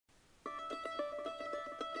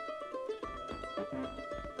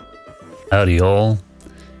Howdy y'all.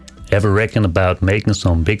 Ever reckon about making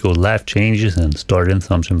some big old life changes and starting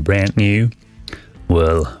something brand new?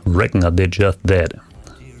 Well, reckon I did just that.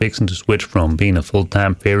 Fixing to switch from being a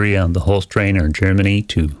full-time Farrier and the horse trainer in Germany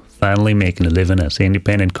to finally making a living as an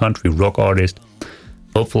independent country rock artist,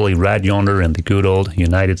 hopefully right yonder in the good old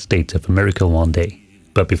United States of America one day.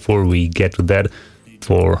 But before we get to that,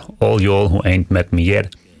 for all y'all who ain't met me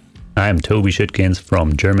yet, I am Toby Schuetgens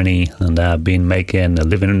from Germany, and I've been making a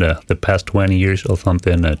living the past 20 years or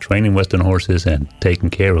something, training Western horses and taking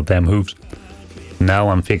care of them hooves. Now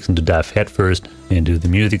I'm fixing to dive headfirst into the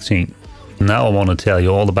music scene. Now I want to tell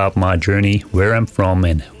you all about my journey, where I'm from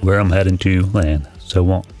and where I'm heading to, and so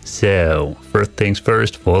on. So, first things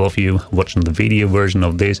first, for all of you watching the video version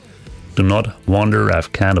of this, do not wonder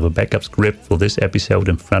I've kind of a backup script for this episode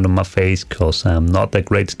in front of my face, cause I'm not that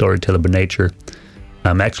great storyteller by nature.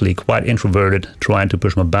 I'm actually quite introverted, trying to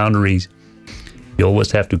push my boundaries. You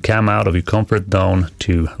always have to come out of your comfort zone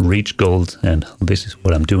to reach goals, and this is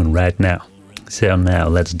what I'm doing right now. So now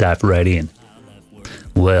let's dive right in.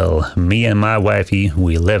 Well, me and my wifey,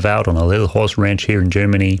 we live out on a little horse ranch here in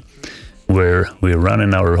Germany, where we're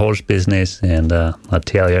running our horse business, and I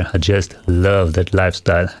tell you, I just love that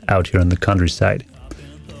lifestyle out here in the countryside.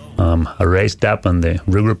 I raised up in the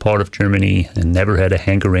rural part of Germany and never had a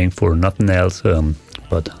hankering for nothing else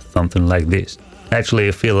but something like this. Actually,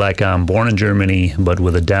 I feel like I'm born in Germany, but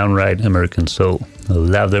with a downright American soul. I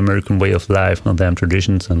love the American way of life and them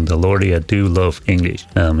traditions, and lordy, I do love English,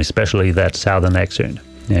 especially that southern accent.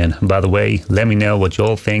 And by the way, let me know what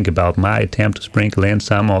y'all think about my attempt to sprinkle in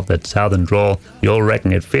some of that southern drawl. Y'all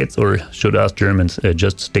reckon it fits, or should us Germans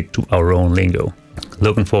just stick to our own lingo?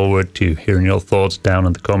 Looking forward to hearing your thoughts down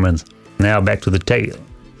in the comments. Now back to the tale.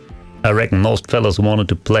 I reckon most fellas wanted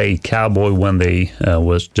to play cowboy when they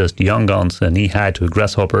was just young guns and knee-high to a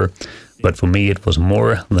grasshopper, but for me it was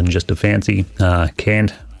more than just a fancy. I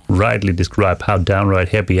can't rightly describe how downright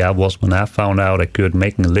happy I was when I found out I could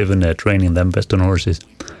make a living training them Western horses.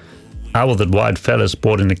 I was that white fella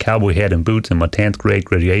sporting a cowboy hat and boots in my 10th grade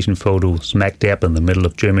graduation photo smack dab in the middle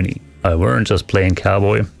of Germany. I weren't just playing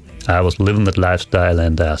cowboy, I was living that lifestyle,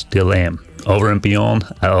 and I still am. Over and beyond,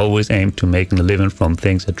 I always aim to making a living from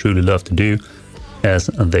things I truly love to do. As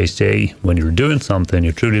they say, when you're doing something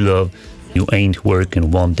you truly love, you ain't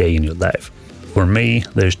working one day in your life. For me,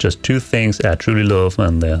 there's just two things I truly love,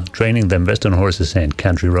 and they're training them Western horses and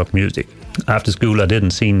country rock music. After school I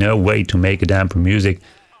didn't see no way to make a dime from music,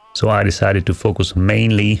 so I decided to focus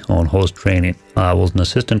mainly on horse training. I was an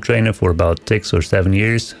assistant trainer for about 6 or 7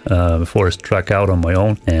 years before I struck out on my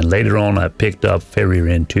own, and later on I picked up Farrier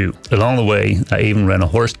in too. Along the way I even ran a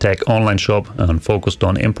horse tech online shop and focused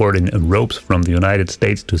on importing ropes from the United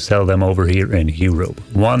States to sell them over here in Europe.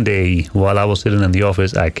 One day while I was sitting in the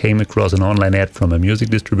office I came across an online ad from a music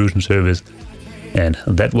distribution service, and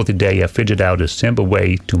that was the day I figured out a simple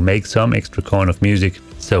way to make some extra coin of music.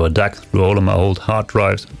 So I dug through all of my old hard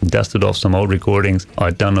drives, dusted off some old recordings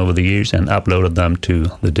I'd done over the years and uploaded them to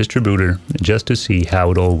the distributor just to see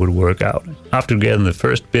how it all would work out. After getting the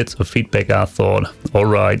first bits of feedback I thought,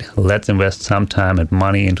 alright, let's invest some time and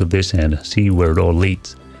money into this and see where it all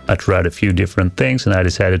leads. I tried a few different things and I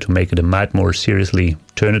decided to make it a mite more seriously,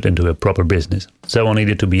 turn it into a proper business. So I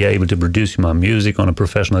needed to be able to produce my music on a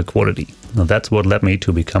professional quality. Now that's what led me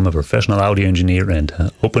to become a professional audio engineer and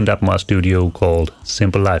opened up my studio called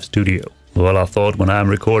Simple Life Studio. Well, I thought when I'm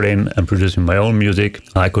recording and producing my own music,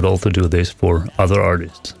 I could also do this for other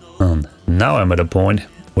artists. And now I'm at a point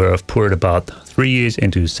where I've poured about 3 years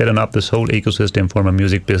into setting up this whole ecosystem for my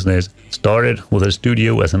music business. Started with a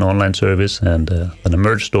studio as an online service, and then a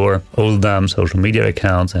merch store, all them social media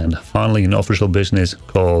accounts, and finally an official business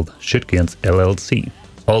called Schuetgens LLC.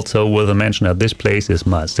 Also worth a mention at this place is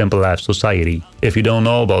my Simple Life Society. If you don't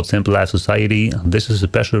know about Simple Life Society, this is a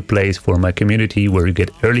special place for my community where you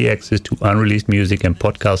get early access to unreleased music and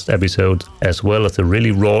podcast episodes, as well as the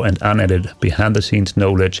really raw and unedited behind the scenes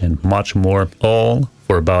knowledge and much more, all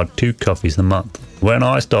for about 2 coffees a month. When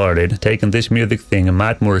I started taking this music thing a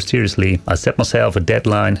mite more seriously, I set myself a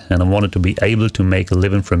deadline and I wanted to be able to make a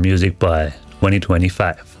living from music by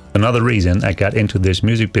 2025. Another reason I got into this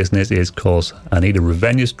music business is cause I need a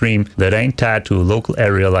revenue stream that ain't tied to a local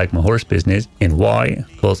area like my horse business. And why?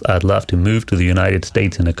 Cause I'd love to move to the United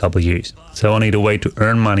States in a couple years. So I need a way to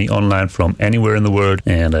earn money online from anywhere in the world,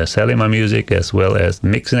 and selling my music as well as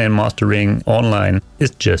mixing and mastering online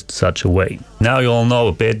is just such a way. Now you all know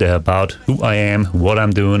a bit about who I am, what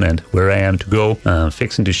I'm doing and where I am to go. I'm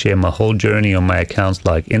fixing to share my whole journey on my accounts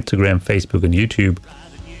like Instagram, Facebook and YouTube.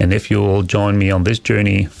 And if you will join me on this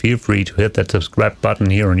journey, feel free to hit that subscribe button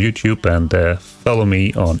here on YouTube and follow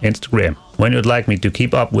me on Instagram. When you'd like me to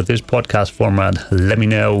keep up with this podcast format, let me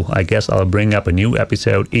know. I guess I'll bring up a new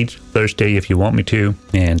episode each Thursday if you want me to.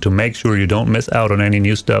 And to make sure you don't miss out on any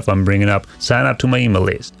new stuff I'm bringing up, sign up to my email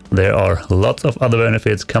list. There are lots of other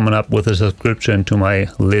benefits coming up with a subscription to my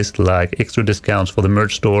list, like extra discounts for the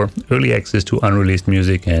merch store, early access to unreleased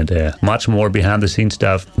music, and much more behind the scenes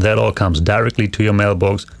stuff. That all comes directly to your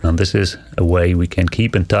mailbox, and this is a way we can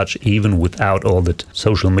keep in touch even without all that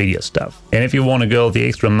social media stuff. And if you want to go the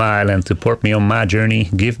extra mile and support me on my journey,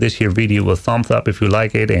 give this here video a thumbs up if you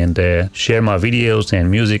like it, and share my videos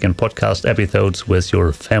and music and podcast episodes with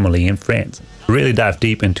your family and friends. Really dive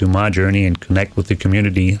deep into my journey and connect with the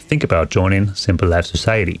community, think about joining Simple Life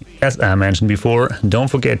Society. As I mentioned before, don't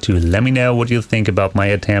forget to let me know what you think about my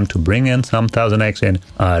attempt to bring in some 1000X in.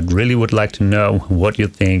 I really would like to know what you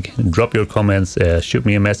think. Drop your comments, shoot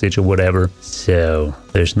me a message or whatever. So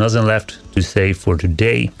there's nothing left to say for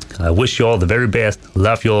today. I wish you all the very best,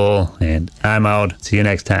 love you all, and I'm out. See you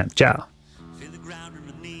next time. Ciao.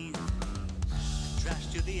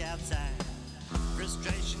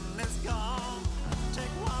 Frustration is gone. Take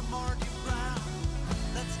one more deep breath.